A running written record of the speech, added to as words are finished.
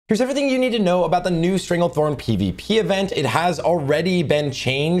Here's everything you need to know about the new Stranglethorn PvP event. It has already been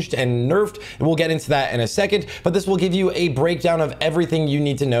changed and nerfed, and we'll get into that in a second, but this will give you a breakdown of everything you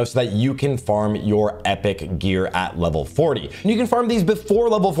need to know so that you can farm your epic gear at level 40. And you can farm these before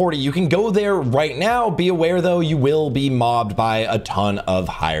level 40. You can go there right now. Be aware though, you will be mobbed by a ton of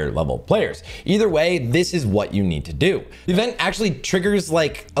higher level players. Either way, this is what you need to do. The event actually triggers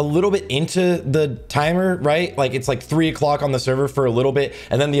like a little bit into the timer, right? Like it's like 3 o'clock on the server for a little bit,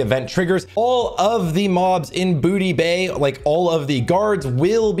 and then the event triggers. All of the mobs in Booty Bay, like all of the guards,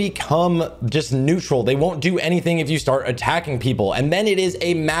 will become just neutral. They won't do anything if you start attacking people, and then it is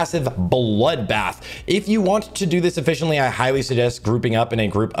a massive bloodbath. If you want to do this efficiently, I highly suggest grouping up in a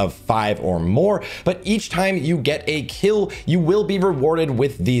group of 5 or more, but each time you get a kill, you will be rewarded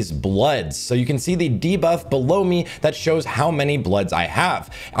with these bloods. So you can see the debuff below me that shows how many bloods I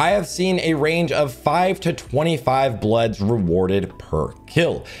have. I have seen a range of 5 to 25 bloods rewarded per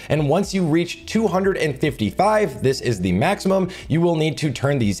kill. And once you reach 255, this is the maximum, you will need to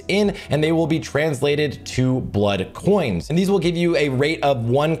turn these in, and they will be translated to blood coins. And these will give you a rate of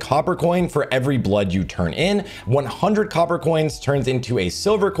 1 copper coin for every blood you turn in. 100 copper coins turns into a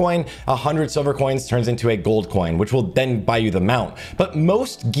silver coin. 100 silver coins turns into a gold coin, which will then buy you the mount. But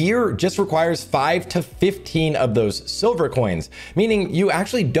most gear just requires 5 to 15 of those silver coins, meaning you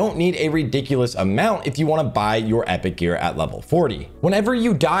actually don't need a ridiculous amount if you want to buy your epic gear at level 40. Whenever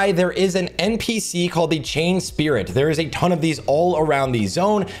you die, there is an NPC called the Chain Spirit. There is a ton of these all around the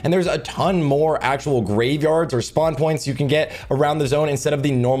zone, and there's a ton more actual graveyards or spawn points you can get around the zone instead of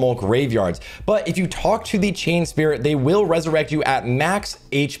the normal graveyards. But if you talk to the Chain Spirit, they will resurrect you at max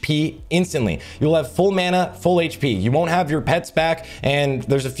HP instantly. You'll have full mana, full HP. You won't have your pets back, and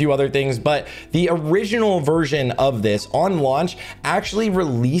there's a few other things, but the original version of this on launch actually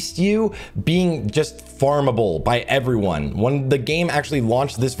released you being just farmable by everyone. When the game actually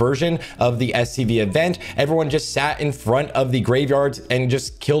launched this version of the STV event, everyone just sat in front of the graveyards and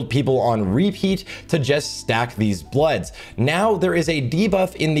just killed people on repeat to just stack these bloods. Now there is a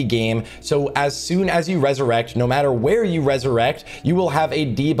debuff in the game, so as soon as you resurrect, no matter where you resurrect, you will have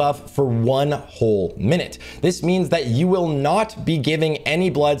a debuff for 1 whole minute. This means that you will not be giving any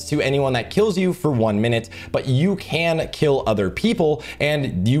bloods to anyone that kills you for 1 minute, but you can kill other people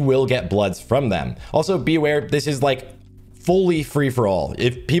and you will get bloods from them. Also be aware, this is like fully free for all.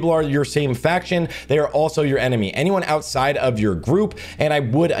 If people are your same faction, they are also your enemy. Anyone outside of your group, and I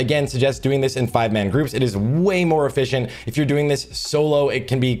would again suggest doing this in 5-man groups. It is way more efficient. If you're doing this solo, it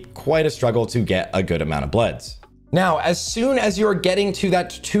can be quite a struggle to get a good amount of bloods. Now, as soon as you're getting to that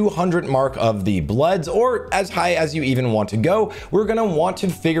 200 mark of the bloods, or as high as you even want to go, we're gonna want to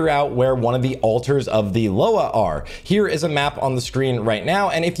figure out where one of the altars of the Loa are. Here is a map on the screen right now,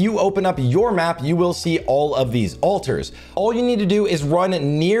 and if you open up your map, you will see all of these altars. All you need to do is run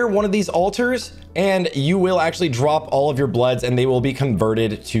near one of these altars, and you will actually drop all of your bloods and they will be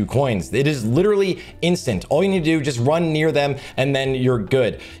converted to coins. It is literally instant. All you need to do, just run near them and then you're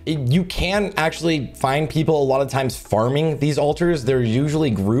good. You can actually find people a lot of times farming these altars. There are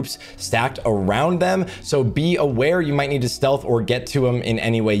usually groups stacked around them, so be aware. You might need to stealth or get to them in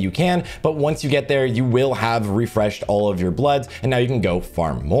any way you can, but once you get there, you will have refreshed all of your bloods and now you can go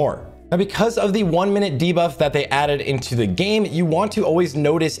farm more. Now, because of the 1 minute debuff that they added into the game, you want to always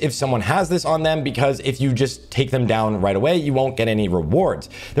notice if someone has this on them, because if you just take them down right away, you won't get any rewards.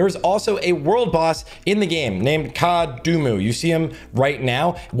 There is also a world boss in the game named Kadumu. You see him right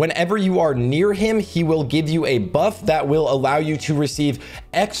now. Whenever you are near him, he will give you a buff that will allow you to receive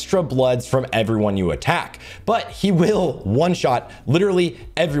extra bloods from everyone you attack. But he will one-shot literally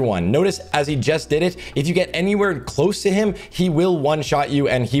everyone. Notice as he just did it, if you get anywhere close to him, he will one-shot you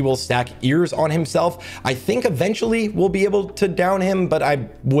and he will stack ears on himself. I think eventually we'll be able to down him, but I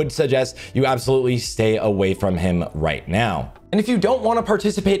would suggest you absolutely stay away from him right now. And if you don't want to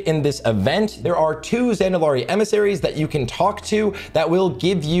participate in this event, there are 2 Zandalari emissaries that you can talk to that will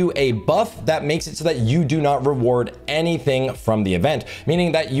give you a buff that makes it so that you do not reward anything from the event,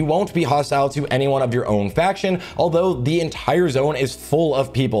 meaning that you won't be hostile to anyone of your own faction, although the entire zone is full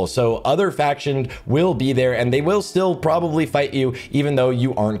of people. So other factions will be there and they will still probably fight you even though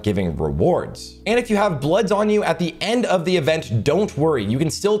you aren't giving rewards. And if you have bloods on you at the end of the event, don't worry. You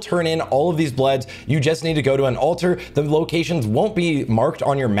can still turn in all of these bloods. You just need to go to an altar. The locations won't be marked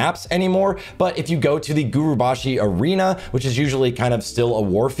on your maps anymore, but if you go to the Gurubashi Arena, which is usually kind of still a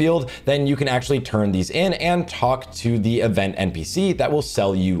war field, then you can actually turn these in and talk to the event NPC that will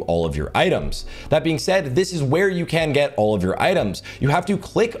sell you all of your items. That being said, this is where you can get all of your items. You have to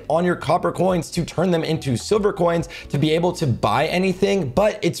click on your copper coins to turn them into silver coins to be able to buy anything,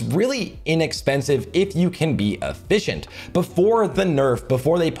 but it's really inexpensive expensive if you can be efficient. Before the nerf,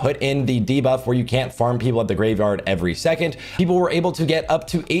 before they put in the debuff where you can't farm people at the graveyard every second, people were able to get up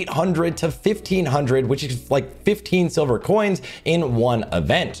to 800 to 1500, which is like 15 silver coins in one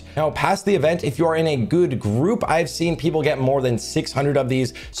event. Now, past the event, if you are in a good group, I've seen people get more than 600 of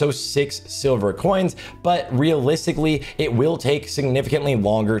these, so 6 silver coins, but realistically, it will take significantly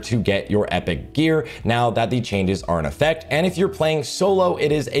longer to get your epic gear now that the changes are in effect. And if you're playing solo,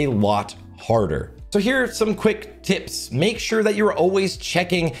 it is a lot harder. So here are some quick tips. Make sure that you're always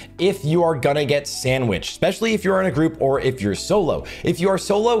checking if you are gonna get sandwiched, especially if you're in a group or if you're solo. If you are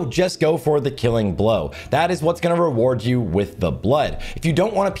solo, just go for the killing blow. That is what's gonna reward you with the blood. If you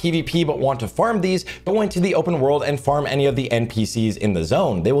don't want to PvP but want to farm these, go into the open world and farm any of the NPCs in the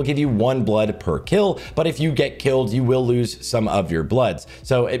zone. They will give you 1 blood per kill, but if you get killed, you will lose some of your bloods.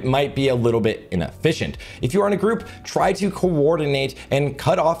 So it might be a little bit inefficient. If you are in a group, try to coordinate and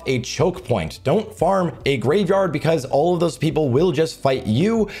cut off a choke point. Don't farm a graveyard because all of those people will just fight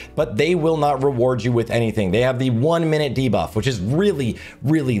you, but they will not reward you with anything. They have the 1 minute debuff, which is really,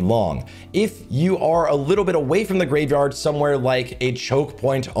 really long. If you are a little bit away from the graveyard, somewhere like a choke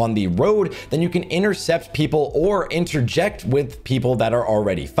point on the road, then you can intercept people or interject with people that are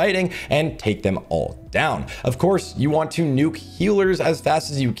already fighting and take them all down. Of course, you want to nuke healers as fast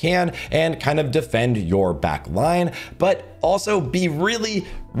as you can and kind of defend your back line, but also be really,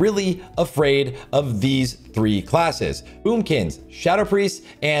 really afraid of these 3 classes: Boomkins, Shadow Priests,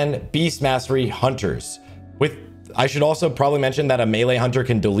 and Beast Mastery Hunters. I should also probably mention that a melee hunter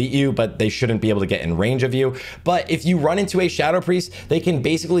can delete you, but they shouldn't be able to get in range of you. But if you run into a Shadow Priest, they can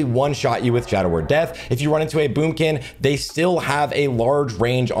basically one-shot you with Shadow Word Death. If you run into a Boomkin, they still have a large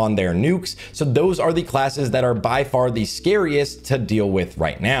range on their nukes. So those are the classes that are by far the scariest to deal with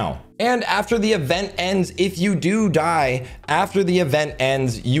right now. And after the event ends, if you do die, after the event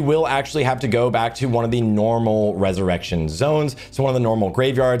ends, you will actually have to go back to one of the normal resurrection zones. So one of the normal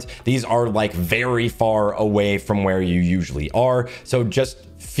graveyards. These are like very far away from where you usually are. So just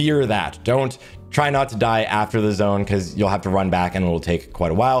fear that. Don't try not to die after the zone because you'll have to run back and it will take quite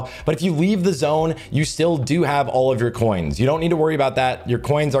a while. But if you leave the zone, you still do have all of your coins. You don't need to worry about that. Your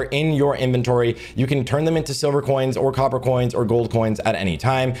coins are in your inventory. You can turn them into silver coins or copper coins or gold coins at any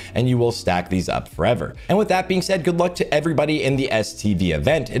time, and you will stack these up forever. And with that being said, good luck to everybody in the STV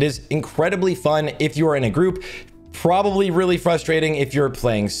event. It is incredibly fun if you are in a group. Probably really frustrating if you're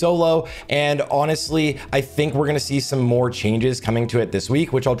playing solo, and honestly, I think we're gonna see some more changes coming to it this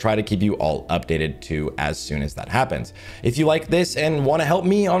week, which I'll try to keep you all updated to as soon as that happens. If you like this and want to help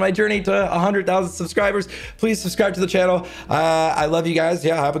me on my journey to 100,000 subscribers, please subscribe to the channel. I love you guys.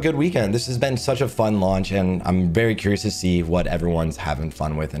 Yeah, have a good weekend. This has been such a fun launch, and I'm very curious to see what everyone's having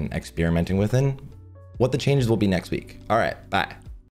fun with and experimenting with and what the changes will be next week. All right, bye.